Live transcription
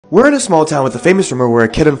We're in a small town with a famous rumor where a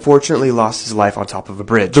kid unfortunately lost his life on top of a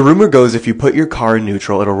bridge. The rumor goes if you put your car in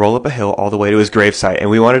neutral, it'll roll up a hill all the way to his gravesite, and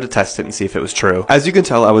we wanted to test it and see if it was true. As you can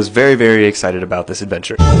tell, I was very, very excited about this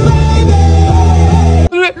adventure.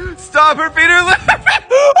 Stop her, Peter!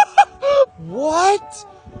 What?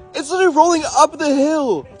 It's literally rolling up the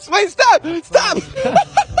hill. Wait, stop! Stop!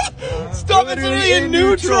 Stop, it's literally in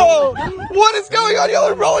neutral! What is going on? Y'all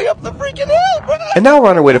are rolling up the freaking hill! And now we're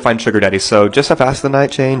on our way to find Sugar Daddy, so just how fast the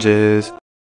night changes.